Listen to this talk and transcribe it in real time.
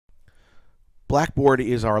Blackboard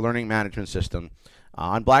is our learning management system.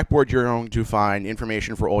 On Blackboard, you're going to find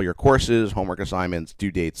information for all your courses, homework assignments, due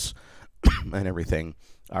dates, and everything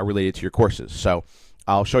related to your courses. So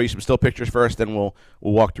I'll show you some still pictures first, then we'll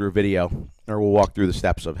walk through a video, or we'll walk through the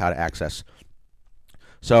steps of how to access.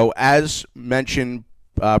 So as mentioned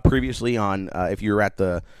previously on, if you were at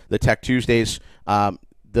the Tech Tuesdays,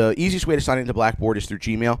 the easiest way to sign into Blackboard is through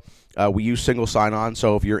Gmail. We use single sign-on,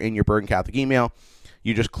 so if you're in your Bergen Catholic email,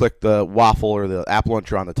 you just click the waffle or the app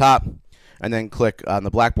launcher on the top, and then click on the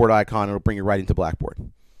Blackboard icon. It'll bring you right into Blackboard.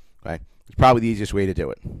 Okay, it's probably the easiest way to do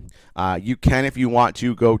it. You can, if you want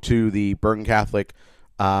to, go to the Bergen Catholic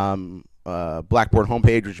Blackboard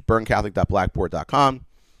homepage, which is bergencatholic.blackboard.com.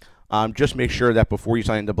 Just make sure that before you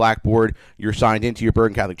sign into Blackboard, you're signed into your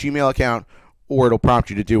Bergen Catholic Gmail account, or it'll prompt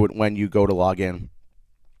you to do it when you go to log in.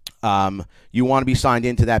 You want to be signed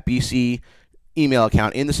into that BC email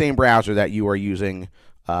account in the same browser that you are using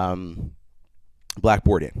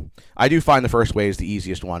Blackboard in. I do find the first way is the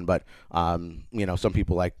easiest one, but you know, some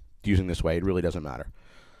people like using this way. It really doesn't matter.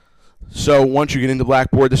 So once you get into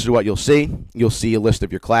Blackboard, this is what you'll see. You'll see a list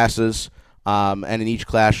of your classes, and in each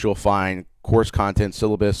class you'll find course content,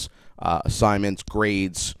 syllabus, assignments,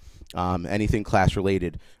 grades, anything class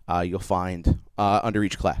related you'll find under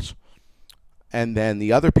each class. And then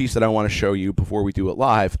the other piece that I want to show you before we do it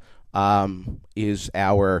live is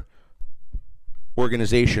our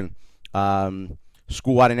organization,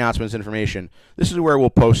 school-wide announcements information. This is where we'll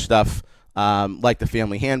post stuff like the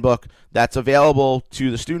family handbook that's available to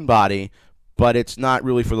the student body, but it's not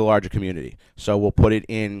really for the larger community. So we'll put it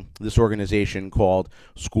in this organization called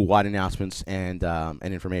school-wide announcements and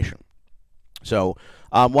information. So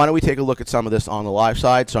why don't we take a look at some of this on the live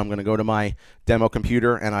side. So I'm going to go to my demo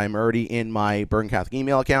computer, and I'm already in my Bergen Catholic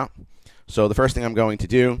email account. So the first thing I'm going to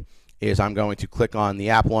do is I'm going to click on the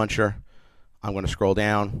app launcher. I'm going to scroll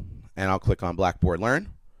down, and I'll click on Blackboard Learn.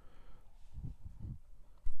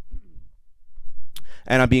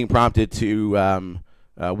 And I'm being prompted to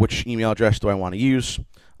which email address do I want to use.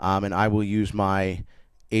 And I will use my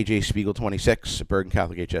ajspiegel26 at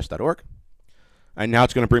bergencatholichs.org. And now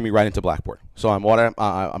it's going to bring me right into Blackboard. So I'm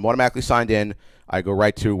automatically signed in. I go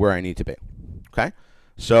right to where I need to be. Okay.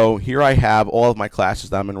 So here I have all of my classes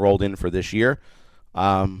that I'm enrolled in for this year,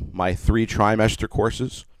 my 3 trimester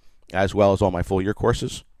courses, as well as all my full year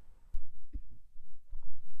courses.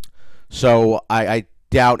 So I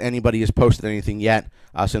doubt anybody has posted anything yet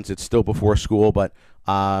since it's still before school. But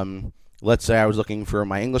let's say I was looking for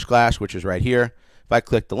my English class, which is right here. If I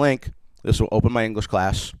click the link, this will open my English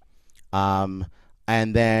class.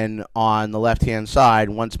 And then on the left-hand side,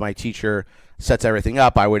 once my teacher sets everything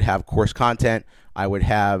up, I would have course content. I would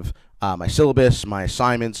have my syllabus, my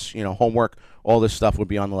assignments, you know, homework. All this stuff would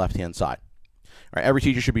be on the left-hand side. All right, every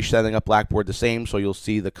teacher should be setting up Blackboard the same, so you'll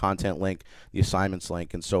see the content link, the assignments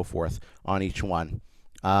link, and so forth on each one.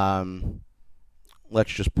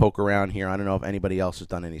 Let's just poke around here. I don't know if anybody else has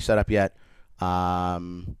done any setup yet.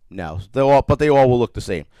 No, but they all will look the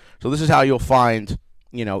same. So this is how you'll find,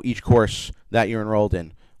 you know, each course that you're enrolled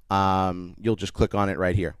in. You'll just click on it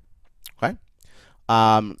right here. Okay.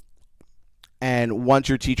 And once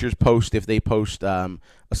your teachers post, if they post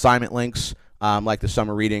assignment links, like the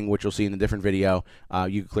summer reading, which you'll see in a different video,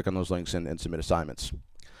 you can click on those links and submit assignments.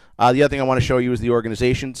 The other thing I want to show you is the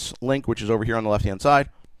organizations link, which is over here on the left-hand side.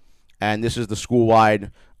 And this is the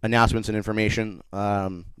school-wide announcements and information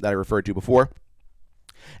that I referred to before.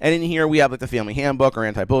 And in here we have like the family handbook or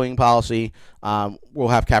anti-bullying policy. We'll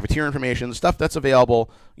have cafeteria information, stuff that's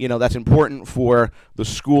available, you know, that's important for the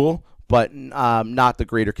school, but not the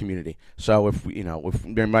greater community. So if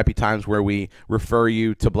there might be times where we refer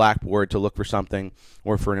you to Blackboard to look for something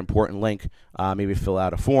or for an important link, maybe fill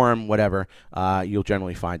out a form, whatever, you'll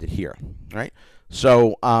generally find it here. All right.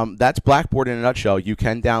 So that's Blackboard in a nutshell. You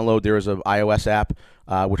can download. There is an iOS app,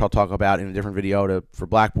 which I'll talk about in a different video for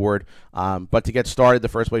Blackboard. But to get started, the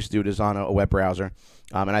first place to do it is on a web browser.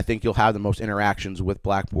 And I think you'll have the most interactions with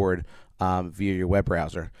Blackboard via your web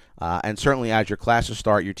browser. And certainly as your classes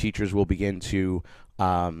start, your teachers will begin to,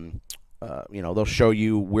 they'll show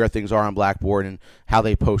you where things are on Blackboard and how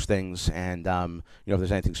they post things, and if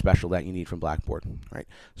there's anything special that you need from Blackboard. Right.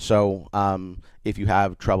 So if you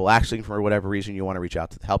have trouble accessing for whatever reason, you want to reach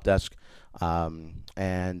out to the help desk,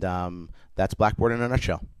 that's Blackboard in a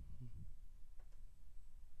nutshell.